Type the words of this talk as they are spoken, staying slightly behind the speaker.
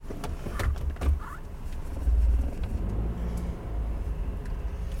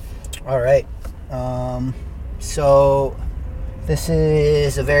All right. So this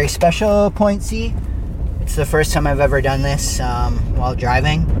is a very special point C. It's the first time I've ever done this while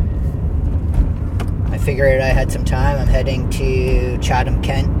driving. I figured I had some time. I'm heading to Chatham,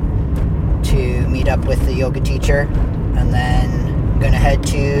 Kent to meet up with the yoga teacher, and then I'm going to head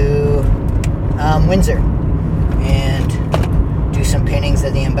to Windsor and do some paintings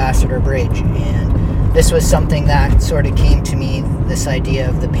of the Ambassador Bridge. And this was something that sort of came to me, this idea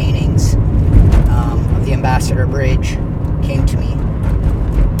of the paintings of the Ambassador Bridge came to me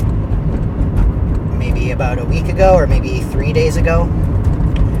maybe about a week ago or maybe 3 days ago.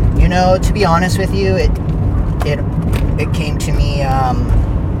 You know, to be honest with you, it came to me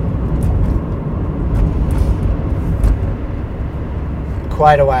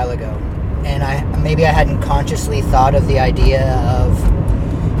quite a while ago, and I hadn't consciously thought of the idea of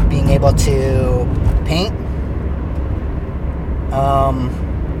being able to paint.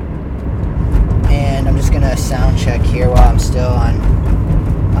 And I'm just gonna sound check here while I'm still on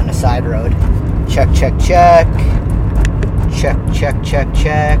a side road. Check.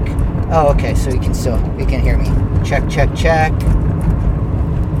 Oh, okay, so you can hear me. Check.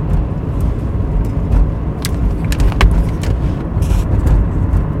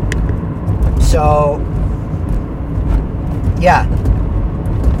 So, yeah,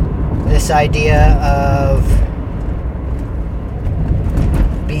 this idea of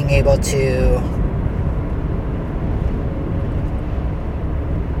being able to,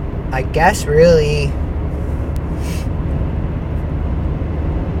 I guess, really.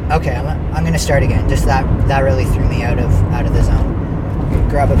 Okay, I'm gonna start again. Just that really threw me out of the zone.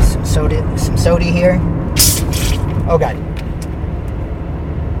 Grab up some soda here. Oh God.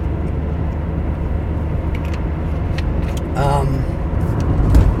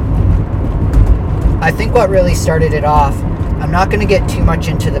 I think what really started it off, I'm not going to get too much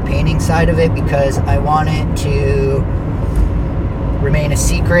into the painting side of it because I want it to remain a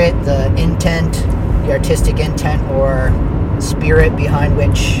secret, the intent, the artistic intent or spirit behind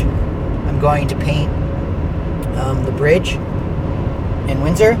which I'm going to paint the bridge in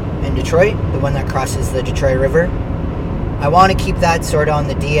Windsor, in Detroit, the one that crosses the Detroit River. I want to keep that sort of on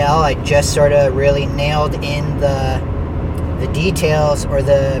the DL. I just sort of really nailed in the details or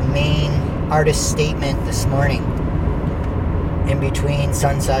the main artist statement this morning in between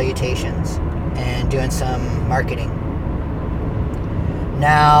sun salutations and doing some marketing.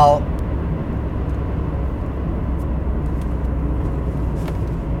 Now,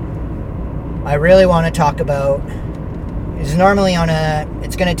 I really want to talk about, it's normally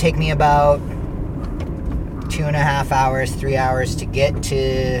it's going to take me about 2.5 hours, 3 hours to get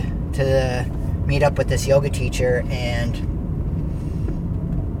to meet up with this yoga teacher, and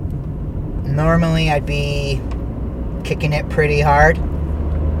normally I'd be kicking it pretty hard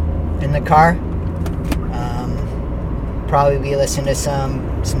in the car. Probably be listening to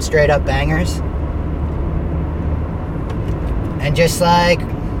some straight up bangers and just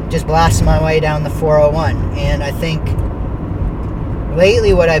blasting my way down the 401. And I think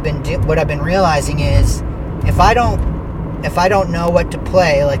lately what I've been realizing is if I don't know what to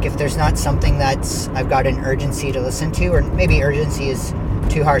play, like if there's not something that's I've got an urgency to listen to, or maybe urgency is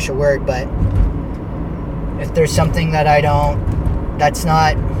too harsh a word, but if there's something that's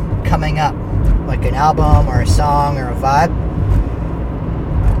not coming up, like an album or a song or a vibe,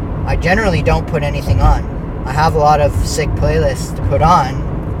 I generally don't put anything on. I have a lot of sick playlists to put on,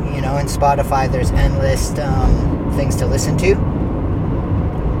 you know, in Spotify there's endless things to listen to.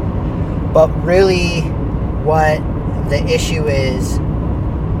 But really what the issue is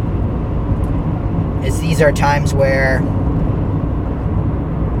these are times where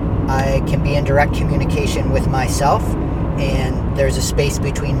I can be in direct communication with myself, and there's a space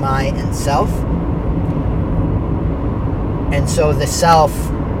between my and self. And so the self,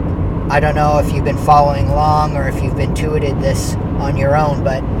 I don't know if you've been following along or if you've intuited this on your own,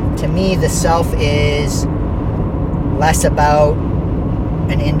 but to me the self is less about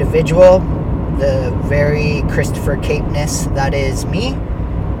an individual, the very Christopher Capeness that is me,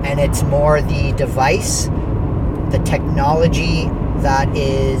 and it's more the device, the technology that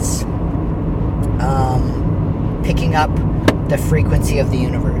is picking up the frequency of the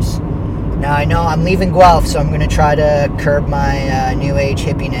universe. Now I know I'm leaving Guelph, so I'm going to try to curb my new age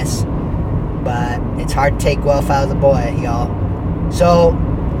hippiness, but it's hard to take Guelph out of the boy, y'all. So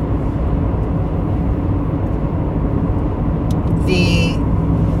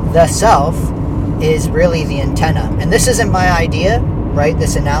the self is really the antenna, and this isn't my idea, right,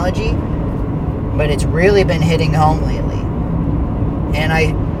 this analogy, but it's really been hitting home lately. And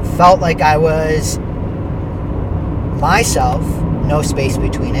I felt like I was myself no space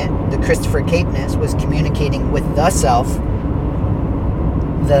between it. The Christopher Capeness was communicating with the self,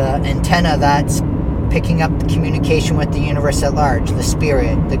 the antenna that's picking up the communication with the universe at large, the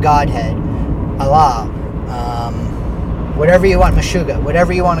spirit, the Godhead, Allah, whatever you want, Meshuggah,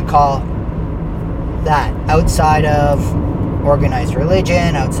 whatever you want to call that, outside of organized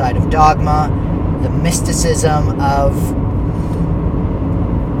religion, outside of dogma, the mysticism of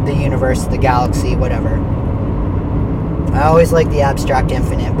the universe, the galaxy, whatever. I always like the abstract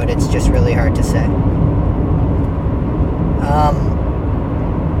infinite, but it's just really hard to say.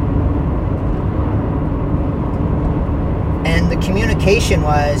 And the communication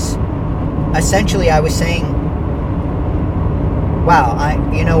was, essentially I was saying,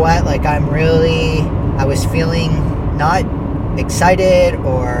 wow, you know what, like I was feeling not excited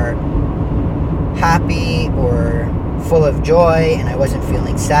or happy or full of joy, and I wasn't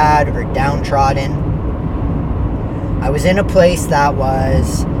feeling sad or downtrodden. I was in a place that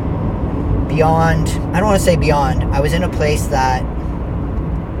was beyond, I don't want to say beyond, I was in a place that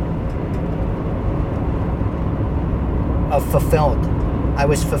fulfilled. I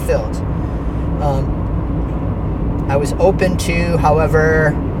was fulfilled. I was open to,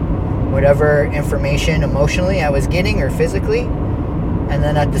 whatever information emotionally I was getting or physically, and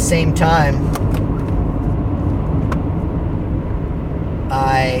then at the same time,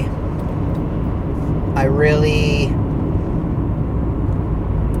 I really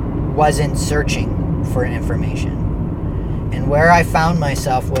wasn't searching for information. And where I found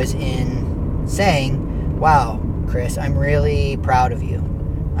myself was in saying, wow, Chris, I'm really proud of you.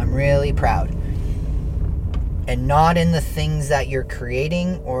 I'm really proud. And not in the things that you're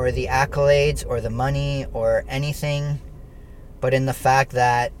creating or the accolades or the money or anything, but in the fact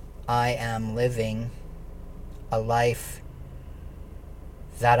that I am living a life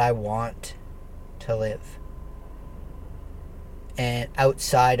that I want to live. And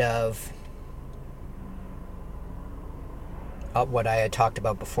outside of what I had talked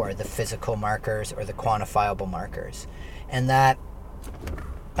about before, the physical markers or the quantifiable markers. And that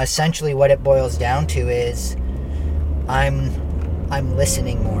essentially what it boils down to is I'm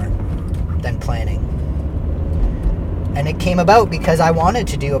listening more than planning. And it came about because I wanted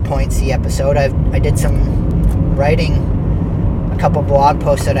to do a Point C episode. I did some writing, a couple blog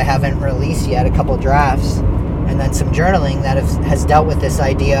posts that I haven't released yet, a couple drafts, and then some journaling that has dealt with this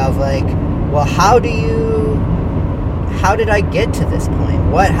idea of like, well, how did I get to this point?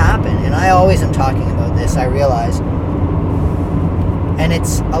 What happened? And I always am talking about this, I realize. And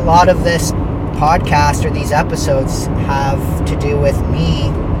it's a lot of this podcast or these episodes have to do with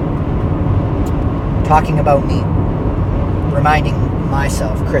me talking about me, reminding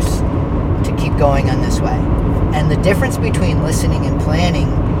myself, Chris, to keep going on this way. And the difference between listening and planning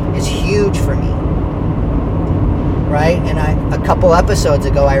is huge for me, right? And a couple episodes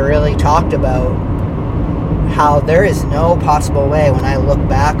ago, I really talked about how there is no possible way, when I look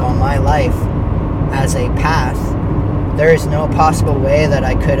back on my life as a path, there is no possible way that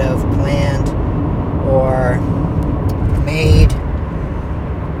I could have planned or made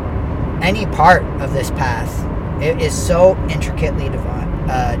any part of this path. It is so intricately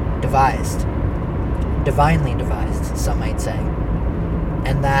devised, divinely devised, some might say.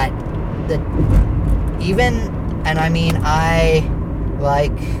 And that I mean, I,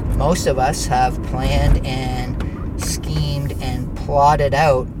 like most of us, have planned and schemed and plotted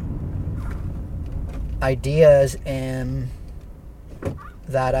out ideas and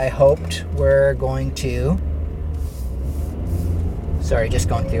that I hoped were going to, just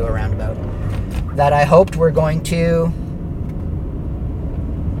going through a roundabout, that I hoped were going to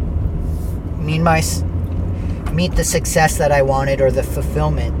meet the success that I wanted or the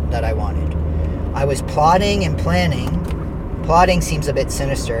fulfillment that I wanted. I was plotting and planning. Plotting seems a bit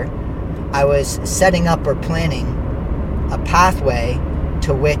sinister. I was setting up or planning a pathway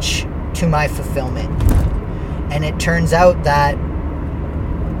to my fulfillment. And it turns out that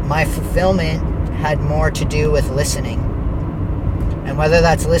my fulfillment had more to do with listening. And whether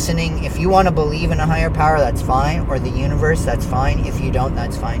that's listening, if you want to believe in a higher power, that's fine, or the universe, that's fine. If you don't,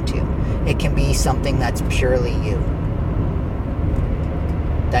 that's fine too. It can be something that's purely you.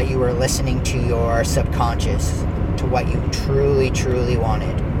 That you were listening to your subconscious, to what you truly, truly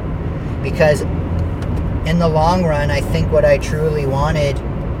wanted. Because in the long run, I think what I truly wanted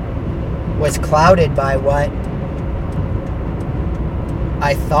was clouded by what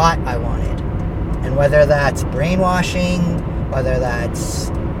I thought I wanted. And whether that's brainwashing, whether that's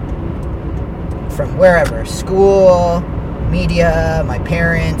from wherever, school, media, my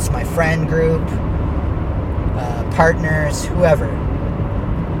parents, my friend group, partners, whoever.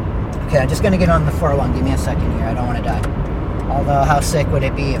 Okay, I'm just going to get on the 401. Give me a second here. I don't want to die. Although, how sick would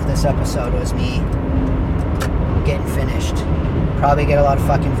it be if this episode was me getting finished? Probably get a lot of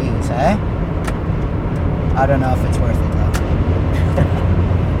fucking views, eh? I don't know if it's worth it, though.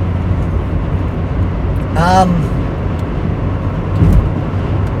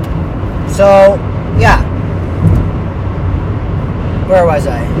 So, yeah. Where was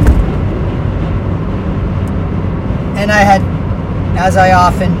I? And I had, as I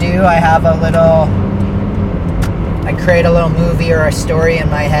often do, I create a little movie or a story in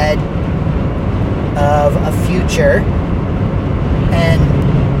my head of a future. And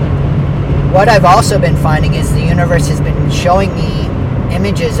what I've also been finding is the universe has been showing me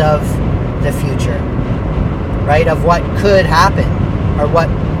images of the future, right? Of what could happen or what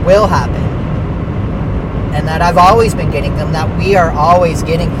will happen. And that I've always been getting them, that we are always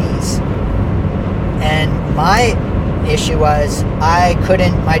getting these. And my issue was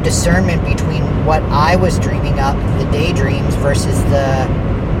my discernment between what I was dreaming up, the daydreams, versus the,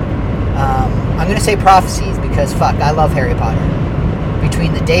 I'm going to say prophecies because fuck, I love Harry Potter.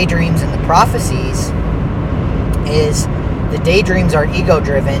 Between the daydreams and the prophecies is the daydreams are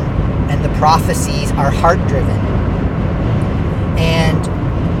ego-driven and the prophecies are heart-driven. And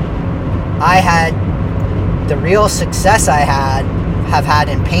the real success I have had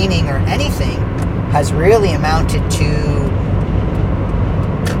in painting or anything has really amounted to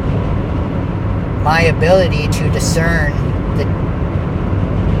my ability to discern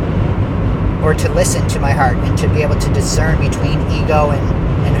or to listen to my heart and to be able to discern between ego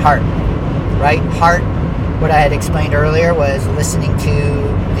and heart, right? Heart, what I had explained earlier, was listening to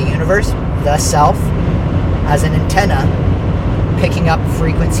the universe, the self, as an antenna, picking up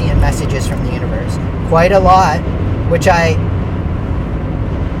frequency and messages from the universe. Quite a lot, which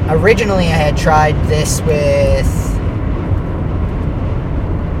originally I had tried this with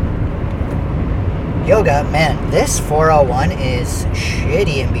yoga. Man, this 401 is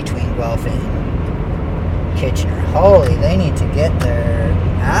shitty in between Guelph and Kitchener. Holy, they need to get their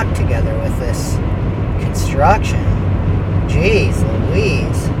act together with this construction. Jeez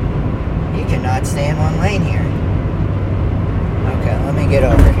Louise. You cannot stay in one lane here. Okay, let me get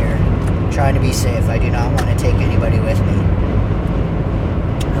over here. I'm trying to be safe. I do not want to take anybody with me.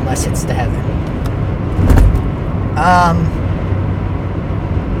 Unless it's to heaven.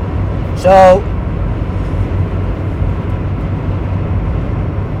 So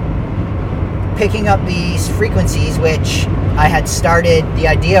picking up these frequencies, which I had started, the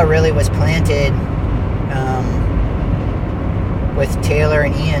idea really was planted with Taylor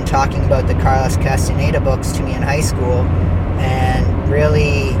and Ian talking about the Carlos Castaneda books to me in high school, and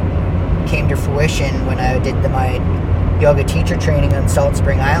really came to fruition when I did my yoga teacher training on Salt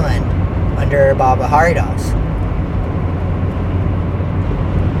Spring Island under Baba Haridas.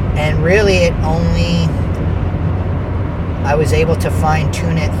 And really I was able to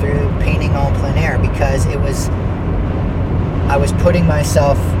fine-tune it through painting en plein air, because I was putting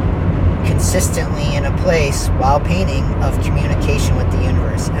myself consistently in a place while painting of communication with the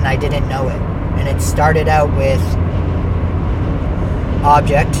universe, and I didn't know it. And it started out with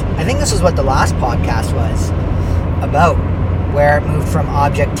object. I think this is what the last podcast was about, where it moved from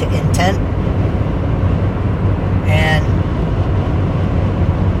object to intent. And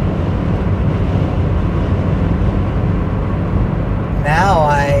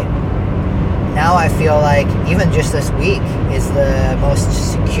now I feel like even just this week is the most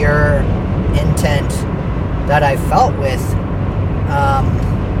secure intent that I've felt with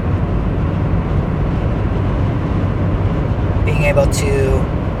being able to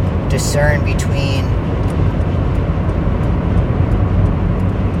discern between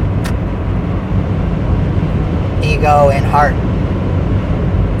ego and heart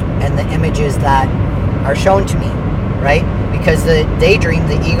and the images that are shown to me, right? Because the daydream,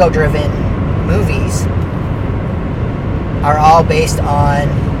 the ego-driven movies are all based on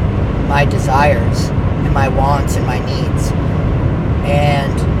my desires and my wants and my needs.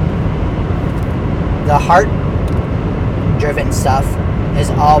 And the heart-driven stuff is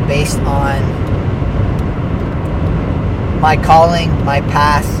all based on my calling, my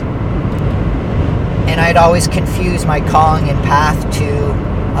path. And I'd always confuse my calling and path to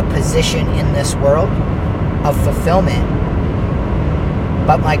a position in this world of fulfillment.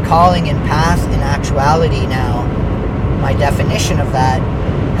 But my calling and path in actuality now, my definition of that,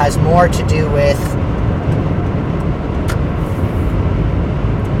 has more to do with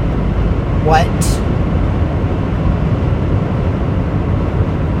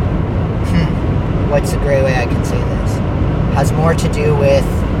what's a great way I can say this? Has more to do with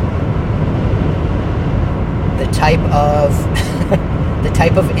the type of the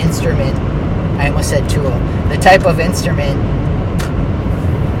type of instrument I almost said tool. The type of instrument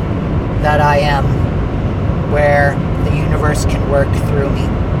that I am, where the universe can work through me.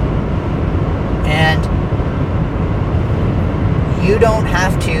 And you don't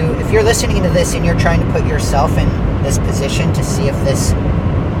have to, if you're listening to this and you're trying to put yourself in this position to see if this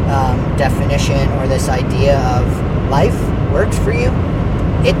definition or this idea of life works for you,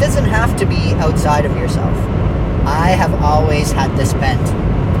 it doesn't have to be outside of yourself. I have always had this bent.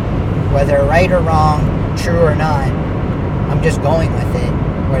 Whether right or wrong, true or not, I'm just going with it,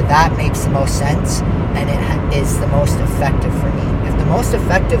 where that makes the most sense and it is the most effective for me. If the most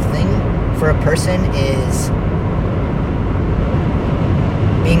effective thing for a person is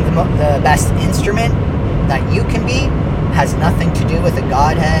being the best instrument that you can be, has nothing to do with a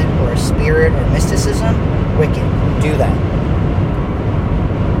godhead or a spirit or mysticism, wicked, do that.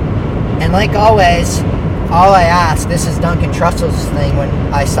 And like always, all I ask, this is Duncan Trussell's thing when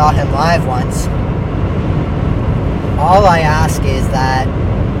I saw him live once, all I ask is that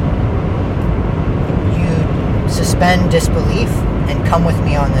you suspend disbelief and come with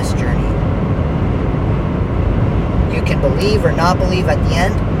me on this journey. You can believe or not believe at the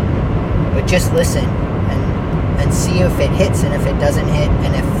end, but just listen and see if it hits, and if it doesn't hit,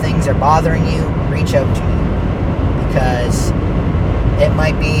 and if things are bothering you, reach out to me, because it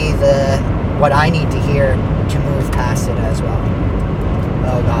might be what I need to hear to move past it as well.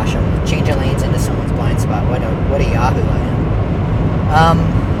 Oh gosh, I'm changing lanes into someone's blind spot. What a yahoo I am.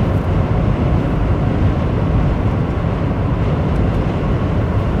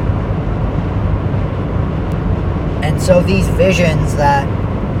 And so these visions that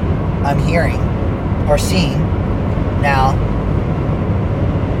I'm hearing or seeing now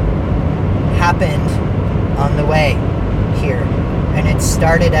happened on the way here. And it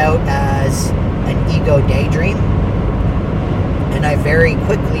started out as an ego daydream. And I very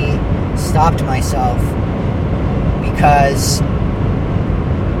quickly stopped myself because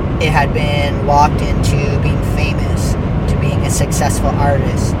it had been locked into being famous, to being a successful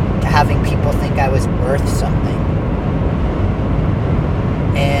artist, to having people think I was worth something.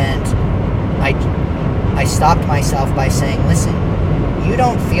 And I stopped myself by saying, listen, you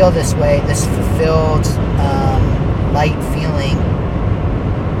don't feel this way, this fulfilled, light feeling,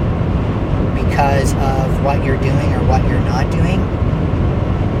 because of what you're doing or what you're not doing,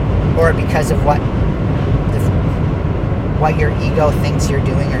 or because of what your ego thinks you're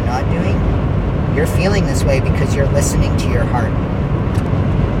doing or not doing. You're feeling this way because you're listening to your heart,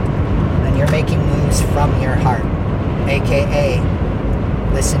 and you're making moves from your heart, aka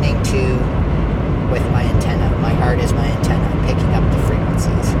listening to with my antenna. My heart is my antenna, picking up the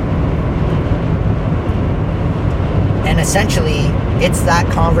frequencies. And essentially, it's that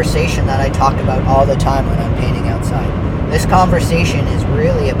conversation that I talk about all the time when I'm painting outside. This conversation is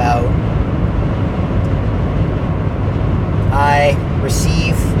really about, I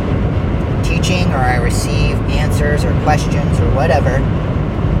receive teaching, or I receive answers or questions or whatever,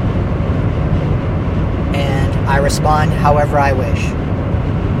 and I respond however I wish,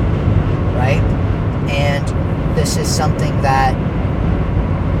 right? And this is something that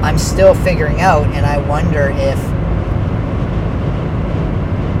I'm still figuring out, and I wonder if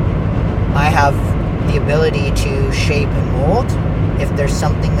I have the ability to shape and mold, if there's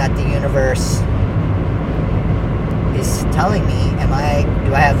something that the universe is telling me.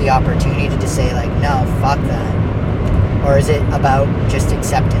 Do I have the opportunity to just say, like, no, fuck that? Or is it about just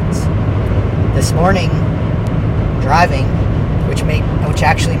acceptance? This morning, driving, which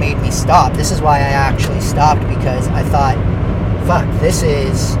actually made me stop. This is why I actually stopped, because I thought, fuck, this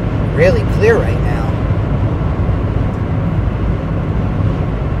is really clear right now.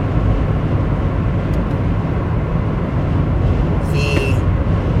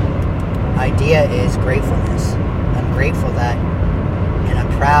 Idea is gratefulness. I'm grateful that, and I'm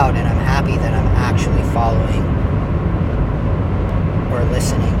proud and I'm happy that I'm actually following or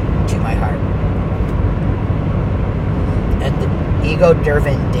listening to my heart. And the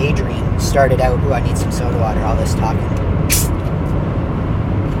ego-driven daydream started out, I need some soda water, all this talking.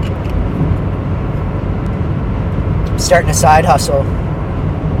 I'm starting a side hustle,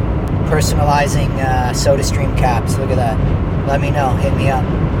 personalizing SodaStream caps. Look at that. Let me know, hit me up.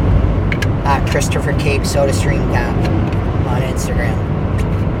 At Christopher Cape SodaStream Cap on Instagram.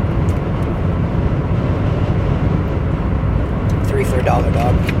 3 for $1,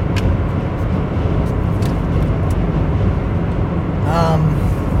 dog.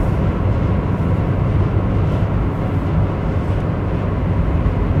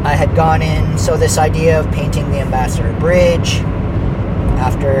 I had gone in, so this idea of painting the Ambassador Bridge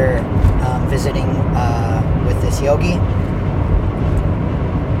after visiting with this yogi,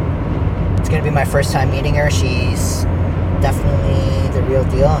 going to be my first time meeting her. She's definitely the real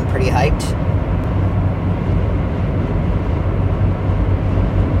deal. I'm pretty hyped.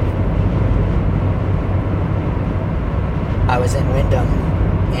 I was in Wyndham,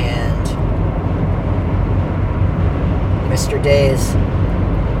 and Mr. Days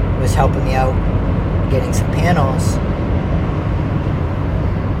was helping me out getting some panels,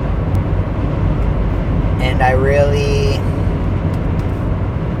 and I really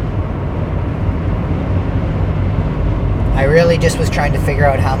just was trying to figure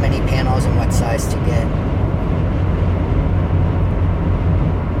out how many panels and what size to get.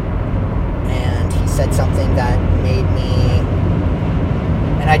 And he said something that made me,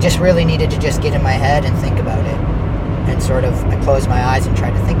 and I just really needed to just get in my head and think about it. And sort of, I closed my eyes and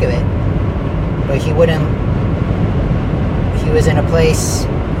tried to think of it. But he was in a place,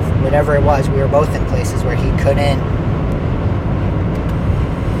 whatever it was, we were both in places where he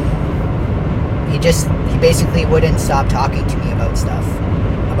basically wouldn't stop talking to me about stuff,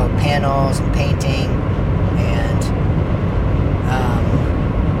 about panels and painting, and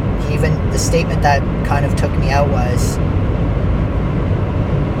the statement that kind of took me out was,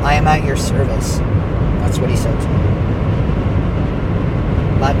 "I am at your service." That's what he said to me.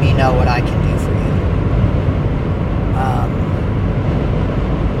 Let me know what I can do for you.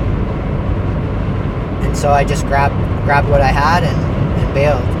 And so I just grabbed what I had and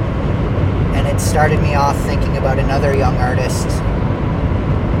bailed. And it started me off thinking about another young artist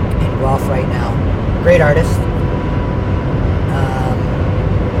in Guelph right now. Great artist.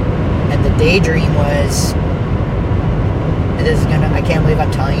 And the daydream was, I can't believe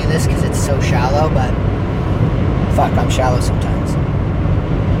I'm telling you this because it's so shallow, but fuck, I'm shallow sometimes.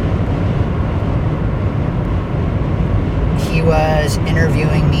 He was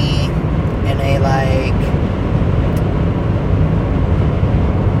interviewing me in a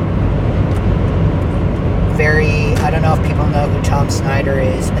I don't know if people know who Tom Snyder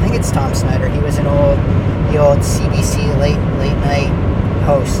is. I think it's Tom Snyder. He was the old CBC late night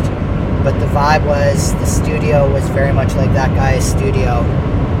host. But the vibe was, the studio was very much like that guy's studio.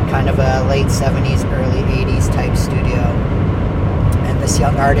 Kind of a late 70s, early 80s type studio. And this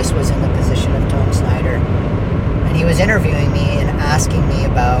young artist was in the position of Tom Snyder. And he was interviewing me and asking me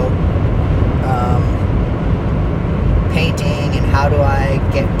about painting and how do I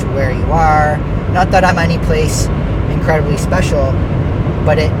get to where you are. Not that I'm any place incredibly special,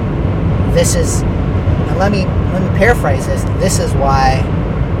 but this is, and let me paraphrase this. This is why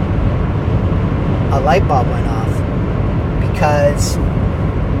a light bulb went off, because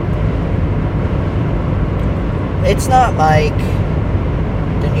it's not like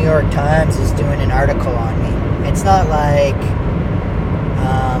the New York Times is doing an article on me. It's not like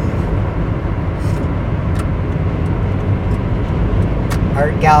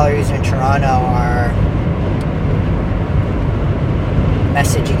art galleries in Toronto are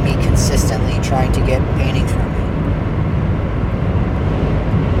messaging me consistently, trying to get paintings from me.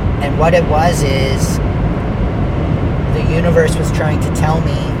 And what it was is, the universe was trying to tell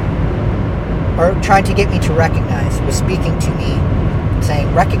me, or trying to get me to recognize, was speaking to me, saying,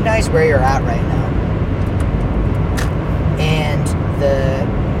 recognize where you're at right now. And the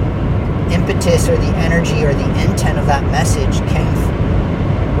impetus or the energy or the intent of that message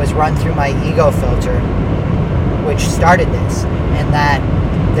was run through my ego filter, which started this. And that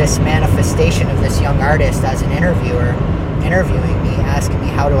this manifestation of this young artist as an interviewer, interviewing me, asking me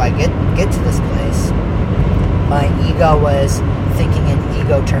how do I get to this place, my ego was thinking in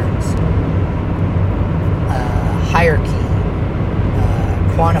ego terms. Hierarchy,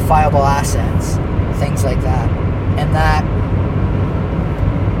 quantifiable assets, things like that. And that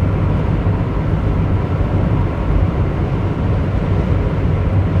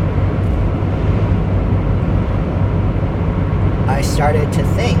I started to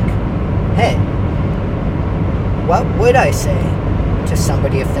think, hey, what would I say to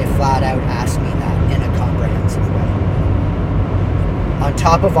somebody if they flat out asked me that in a comprehensive way? On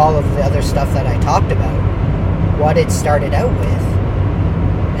top of all of the other stuff that I talked about, what it started out with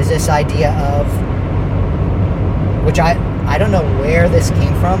is this idea of, which I don't know where this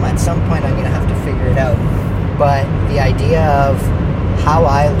came from. At some point I'm going to have to figure it out. But the idea of how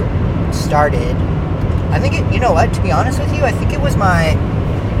I started, I think you know what, to be honest with you, I think it was my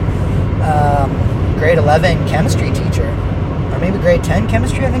grade 11 chemistry teacher, or maybe grade 10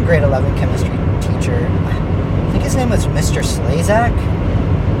 chemistry. I think grade 11 chemistry teacher. I think his name was Mr. Slazak.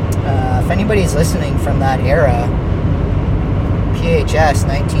 If anybody's listening from that era, PHS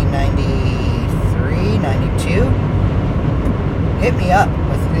 1993, 92, hit me up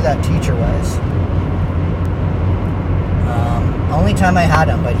with who that teacher was. Only time I had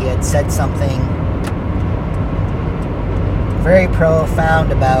him, but he had said something very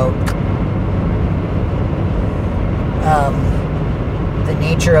profound about the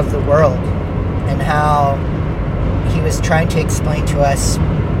nature of the world, and how he was trying to explain to us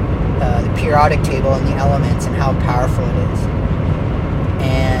the periodic table and the elements and how powerful it is.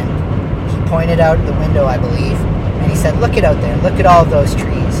 And he pointed out the window, I believe, and he said, look it out there, look at all of those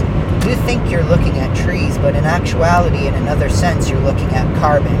trees. You think you're looking at trees, but in actuality, in another sense, you're looking at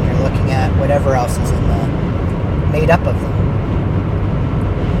carbon, you're looking at whatever else is made up of them.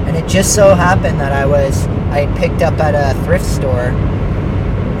 And it just so happened that I had picked up at a thrift store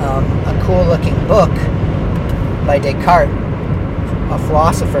a cool looking book by Descartes, a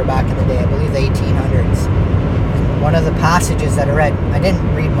philosopher back in the day, I believe the 1800s. And one of the passages that I read, I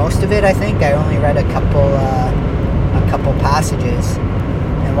didn't read most of it, I think. I only read a couple passages.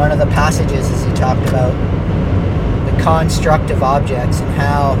 And one of the passages is he talked about the construct of objects and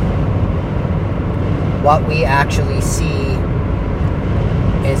how what we actually see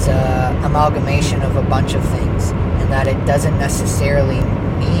is a amalgamation of a bunch of things, and that it doesn't necessarily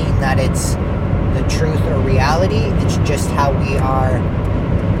mean that it's the truth or reality. It's just how we are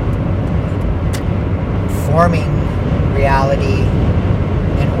forming reality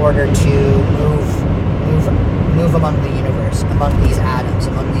in order to move among the universe, among these atoms,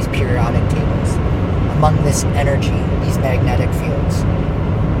 among these periodic tables, among this energy, these magnetic fields.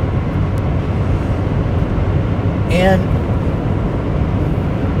 And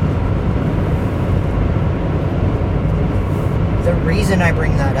the reason I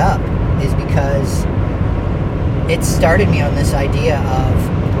bring that up is because it started me on this idea of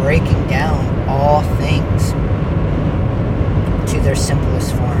breaking down all things to their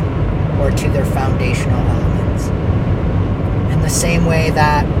simplest form, or to their foundational elements. In the same way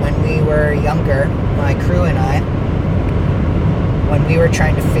that when we were younger, my crew and I, when we were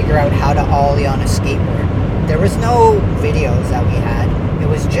trying to figure out how to ollie on a skateboard, there was no videos that we had. It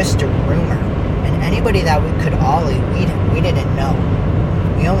was just a rumor. And anybody that we could ollie, we didn't know.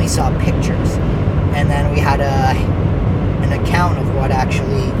 We only saw pictures. And then we had an account of what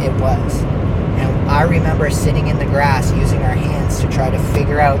actually it was. And I remember sitting in the grass using our hands to try to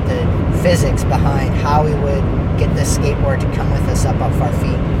figure out the physics behind how we would get the skateboard to come with us up off our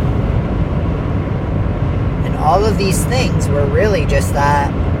feet. And all of these things were really just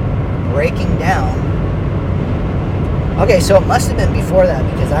that breaking down. Okay, so it must have been before that,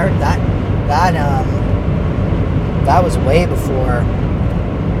 because I heard that was way before.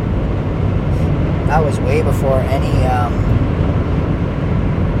 That was way before any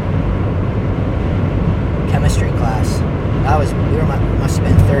chemistry class. Must have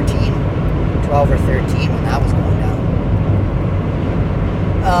been 12 or 13 when that was going down.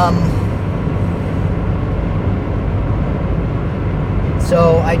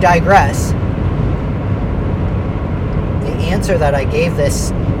 So I digress. The answer that I gave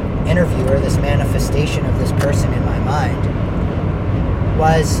this interviewer, this manifestation of this person in my mind,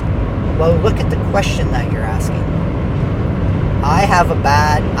 was, well, look at the question that you're asking. I have a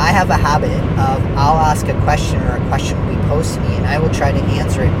habit of, I'll ask a question, or a question will be posed to me, and I will try to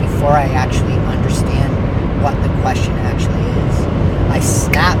answer it before I actually understand what the question actually is. I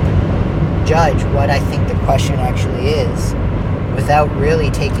snap judge what I think the question actually is without really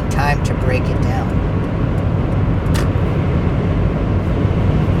taking time to break it down.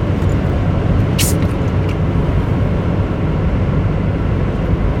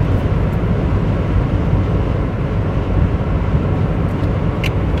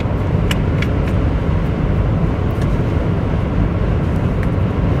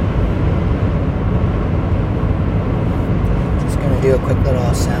 Do a quick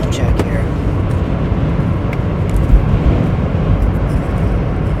little sound check here.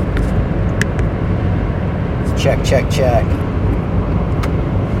 Check, check, check.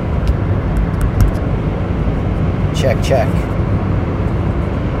 Check, check.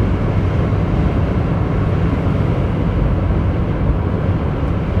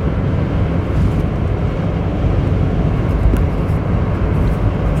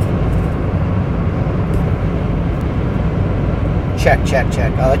 Check, check,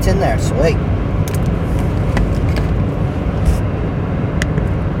 check. Oh, it's in there. Sweet.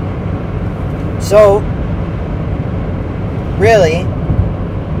 So, really,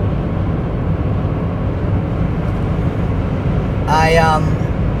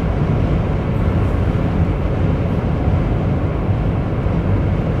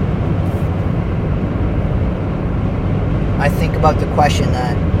 I think about the question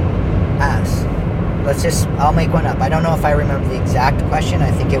that asks. I'll make one up. I don't know if I remember the exact question.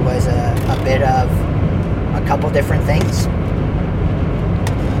 I think it was a bit of a couple different things.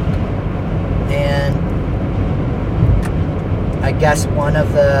 guess one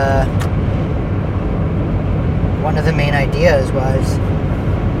of the main ideas was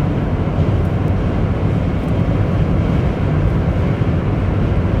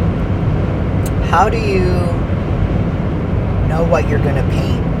how do you know what you're going to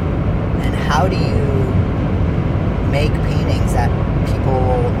paint, and how do you make paintings that people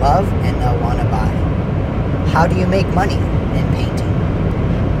will love and they'll want to buy? How do you make money in painting?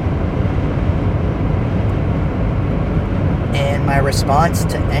 And my response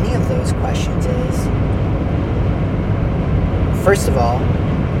to any of those questions is, first of all,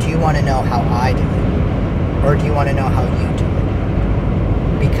 do you want to know how I do it? Or do you want to know how you do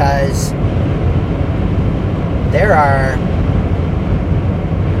it? Because there are,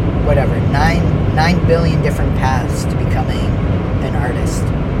 9 billion different paths to becoming an artist.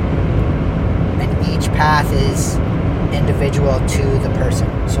 And each path is individual to the person.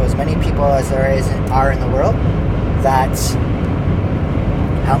 So as many people as there are in the world, that's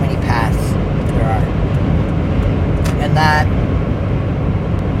how many paths there are. And that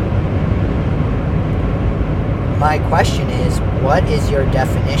my question is, what is your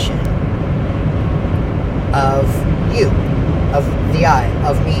definition of you, of the I,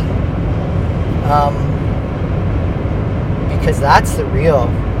 of me? Because that's the real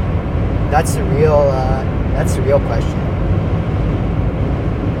question.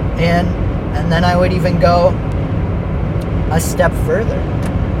 And then I would even go a step further.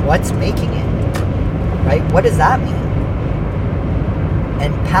 What's making it? Right? What does that mean?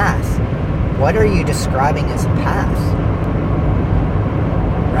 And path. What are you describing as a path?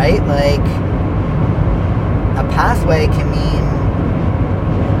 Right? Like, a pathway can mean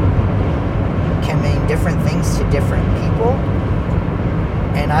different things to different people.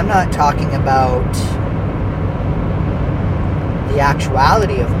 And I'm not talking about the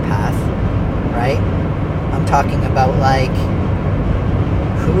actuality of a path, right? I'm talking about, like,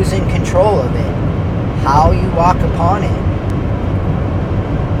 who's in control of it, how you walk upon it.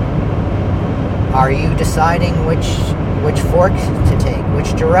 Are you deciding which fork to take,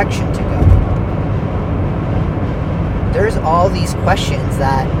 which direction to go? There's all these questions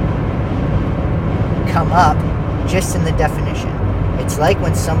that come up just in the definition. It's like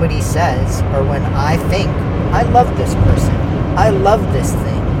when somebody says, or when I think, I love this person, I love this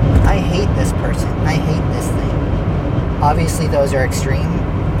thing, I hate this person, I hate this thing. Obviously those are extreme.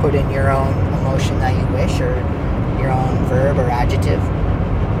 Put in your own emotion that you wish, or your own verb or adjective.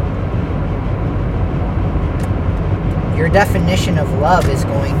 Your definition of love is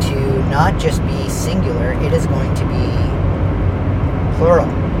going to not just be singular, it is going to be plural.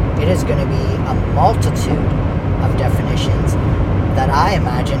 It is going to be a multitude of definitions that I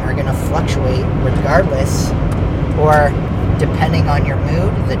imagine are going to fluctuate regardless, or depending on your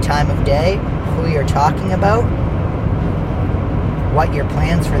mood, the time of day, who you're talking about, what your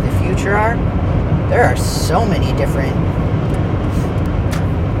plans for the future are. There are so many different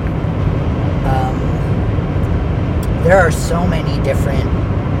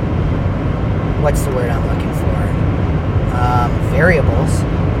what's the word I'm looking for? Variables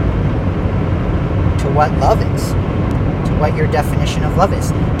to what love is, to what your definition of love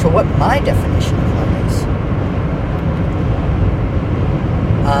is, to what my definition of love is.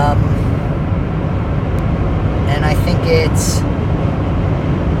 And I think it's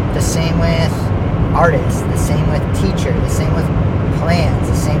the same with artists, the same with teacher, the same with plans,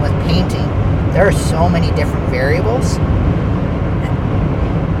 the same with painting. There are so many different variables.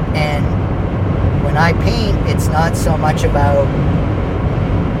 And when I paint, it's not so much about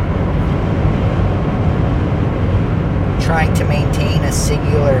trying to maintain a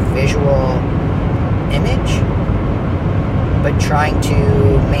singular visual image, but trying to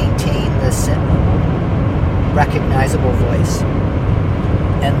maintain the recognizable voice.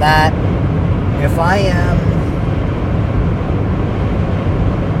 And that if I am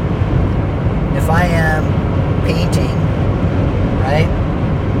painting, right?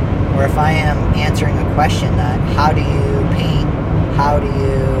 Or if I am answering a question that, how do you paint? How do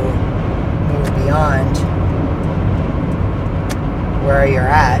you move beyond where you're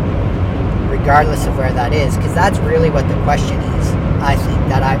at, regardless of where that is? Because that's really what the question is. I think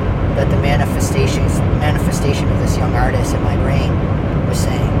that the manifestation of this young artist in my brain was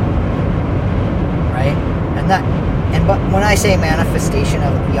saying, right? But when I say manifestation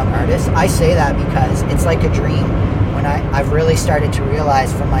of a young artist, I say that because it's like a dream. When I've really started to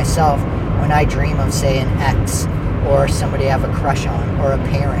realize for myself, when I dream of, say, an ex, or somebody I have a crush on, or a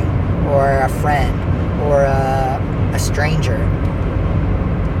parent, or a friend, or a stranger,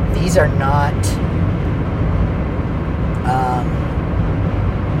 these are not,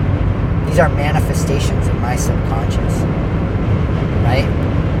 these are manifestations of my subconscious. right?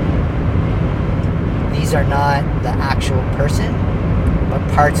 These are not the actual person, but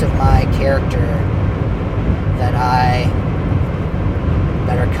parts of my character that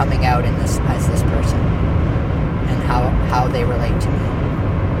are coming out in this as this person, and how they relate to me.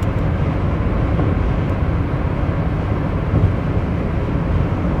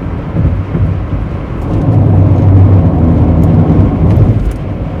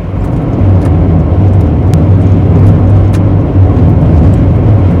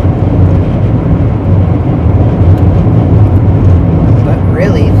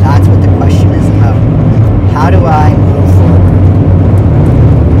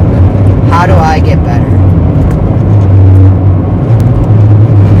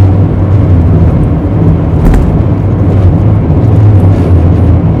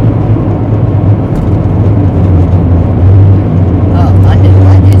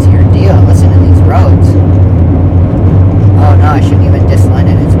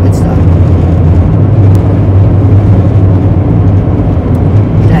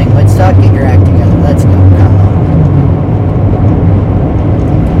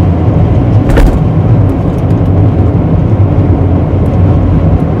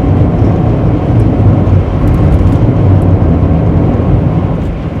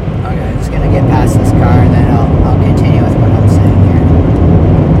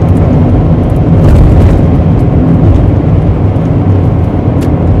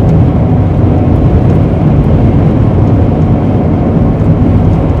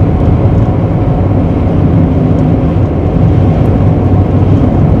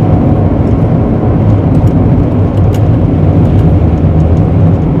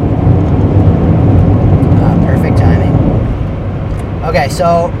 Okay,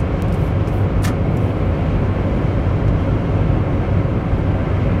 so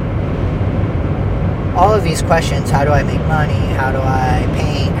all of these questions, how do I make money, how do I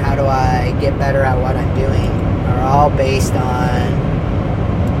paint, how do I get better at what I'm doing, are all based on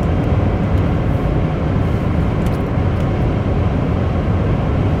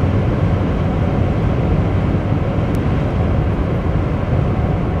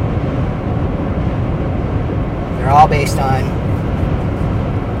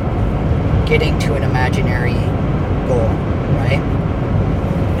getting to an imaginary goal, right?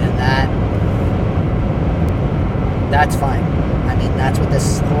 And that's fine. I mean, that's what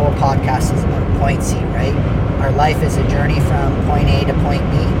this whole podcast is about, point C, right? Our life is a journey from point A to point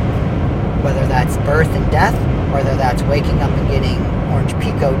B, whether that's birth and death, whether that's waking up and getting orange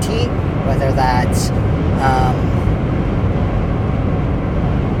pico tea, whether that's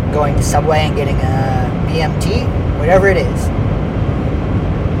going to Subway and getting a BMT, whatever it is.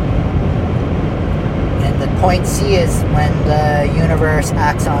 And the point C is when the universe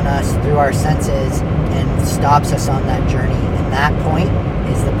acts on us through our senses and stops us on that journey. And that point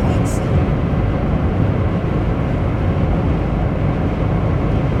is the point C.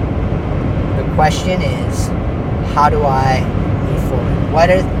 The question is, how do I move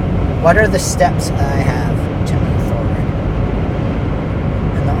forward? What are the steps I have to move forward?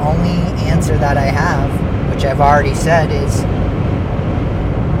 And the only answer that I have, which I've already said, is,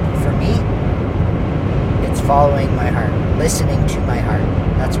 for me, it's following my heart, listening to my heart.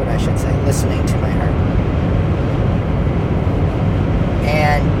 That's what I should say, listening to my heart.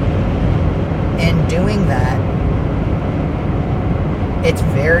 And in doing that, it's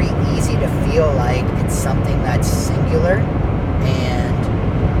very easy to feel like it's something that's singular and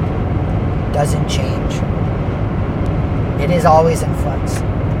doesn't change. It is always in flux.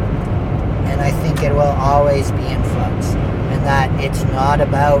 And I think it will always be in flux. And that it's not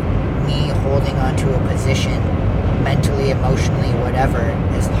about me holding on to a position mentally, emotionally, whatever,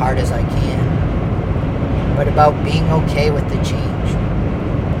 as hard as I can, but about being okay with the change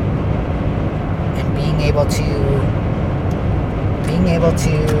and being able to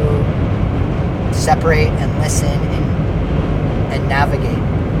separate and listen and navigate.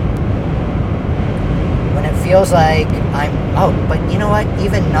 When it feels like but you know what?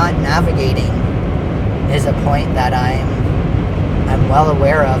 Even not navigating is a point that I'm well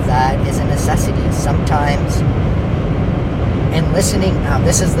aware of, that is a necessity. Sometimes, in listening,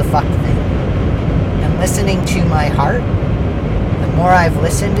 this is the fucked thing. And listening to my heart, the more I've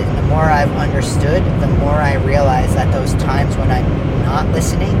listened and the more I've understood, the more I realize that those times when I'm not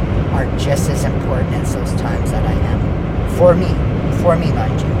listening are just as important as those times that I am. For me,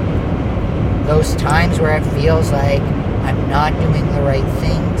 mind you. Those times where it feels like I'm not doing the right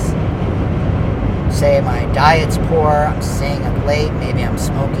things. Say my diet's poor, I'm staying up late, maybe I'm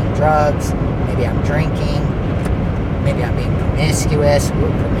smoking drugs, maybe I'm drinking, maybe I'm being promiscuous. Ooh,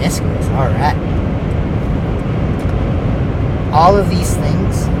 promiscuous, alright. all of these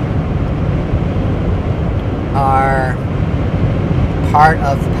things are part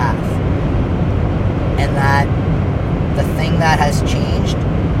of the path, and that the thing that has changed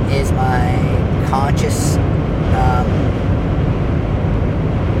is my conscious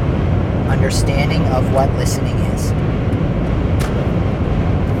understanding of what listening is.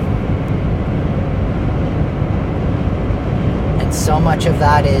 And so much of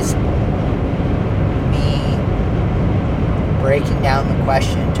that is me breaking down the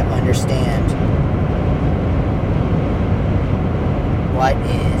question to understand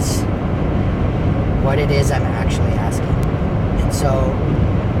what it is I'm actually asking. And so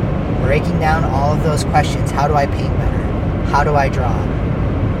breaking down all of those questions: how do I paint better? How do I draw?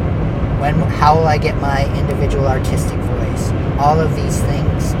 How will I get my individual artistic voice? All of these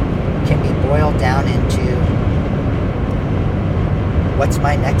things can be boiled down into what's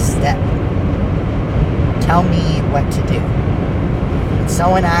my next step? Tell me what to do. When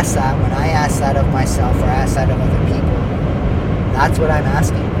someone asks that, when I ask that of myself or ask that of other people, that's what I'm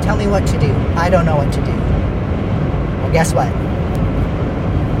asking. Tell me what to do. I don't know what to do. Well, guess what?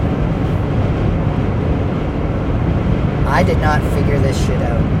 I did not figure this shit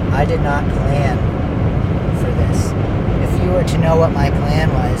out. I did not plan for this. If you were to know what my plan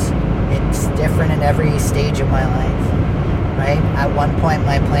was, it's different in every stage of my life, right? At one point,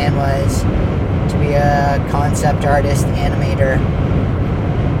 my plan was to be a concept artist, animator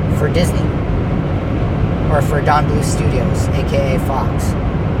for Disney, or for Don Bluth Studios, aka Fox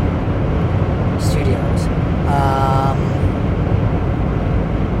Studios.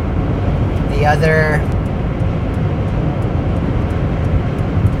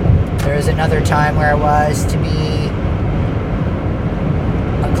 There's another time where it was to be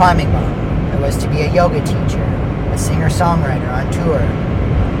a climbing bum. It was to be a yoga teacher, a singer-songwriter on tour.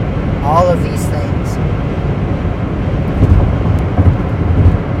 All of these things.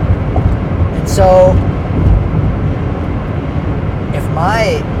 And so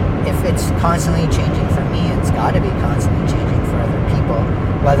if it's constantly changing for me, it's got to be constantly changing for other people,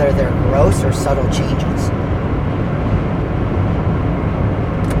 whether they're gross or subtle changes.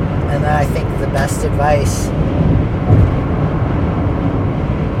 And then I think the best advice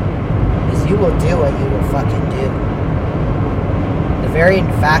is you will do what you will fucking do. The very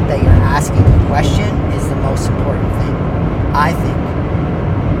fact that you're asking the question is the most important thing, I think.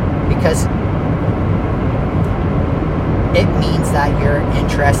 Because it means that you're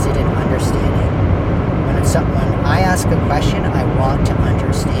interested in understanding. When I ask a question, I want to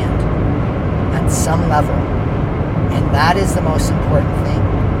understand at some level. And that is the most important thing.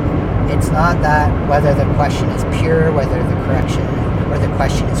 It's not that whether the question is pure, whether the question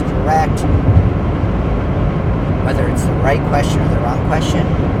is correct, whether it's the right question or the wrong question.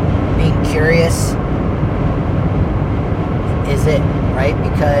 Being curious is it, right?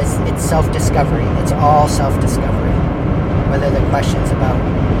 Because it's self-discovery. It's all self-discovery. Whether the question's about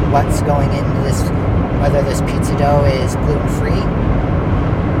what's going into this, whether this pizza dough is gluten-free,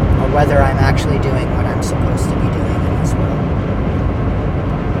 or whether I'm actually doing what I'm supposed to be doing in this world.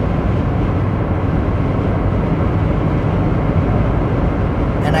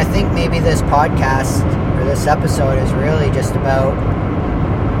 And I think maybe this podcast, or this episode, is really just about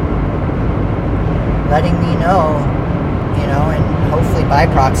letting me know, and hopefully by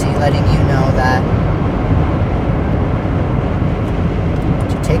proxy, letting you know that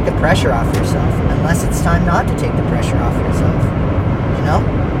take the pressure off yourself, unless it's time not to take the pressure off yourself,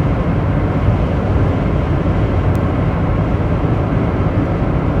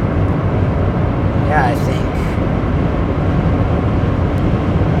 Yeah,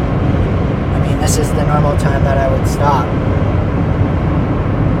 this is the normal time that I would stop.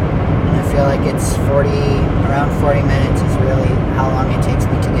 And I feel like it's around 40 minutes is really how long it takes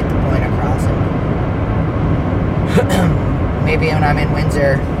me to get the point across. And maybe when I'm in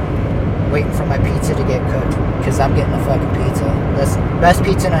Windsor, waiting for my pizza to get cooked, because I'm getting a fucking pizza. The best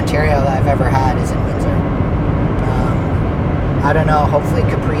pizza in Ontario that I've ever had is in Windsor. I don't know, hopefully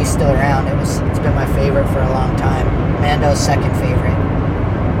Capri's still around. It's been my favorite for a long time. Mando's second favorite.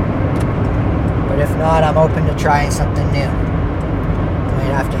 But if not, I'm open to trying something new. I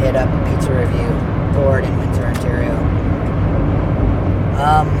might have to hit up a pizza review board in Windsor, Ontario.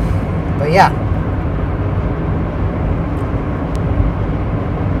 But yeah.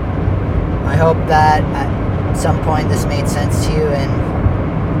 I hope that at some point this made sense to you and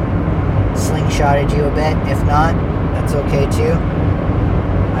slingshotted you a bit. If not, that's okay too.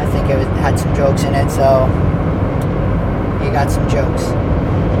 I think it had some jokes in it, so you got some jokes.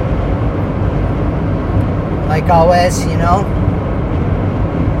 Like always, be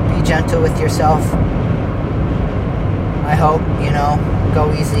gentle with yourself. I hope,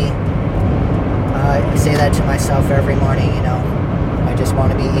 go easy. I say that to myself every morning, I just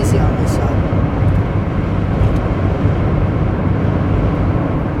want to be easy on myself.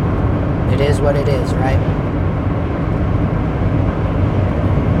 It is what it is, right?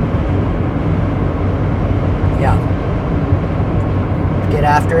 Yeah. Get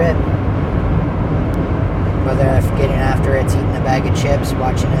after it. Whether if getting after it's eating a bag of chips,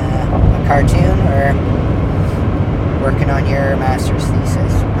 watching a cartoon, or working on your master's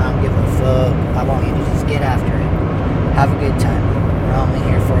thesis. I don't give a fuck. I want you to just get after it. Have a good time. We're only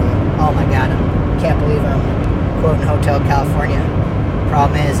here for, oh my god, I can't believe I'm quoting Hotel California.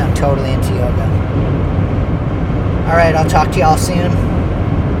 Problem is, I'm totally into yoga. Alright, I'll talk to y'all soon.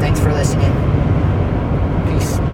 Thanks for listening.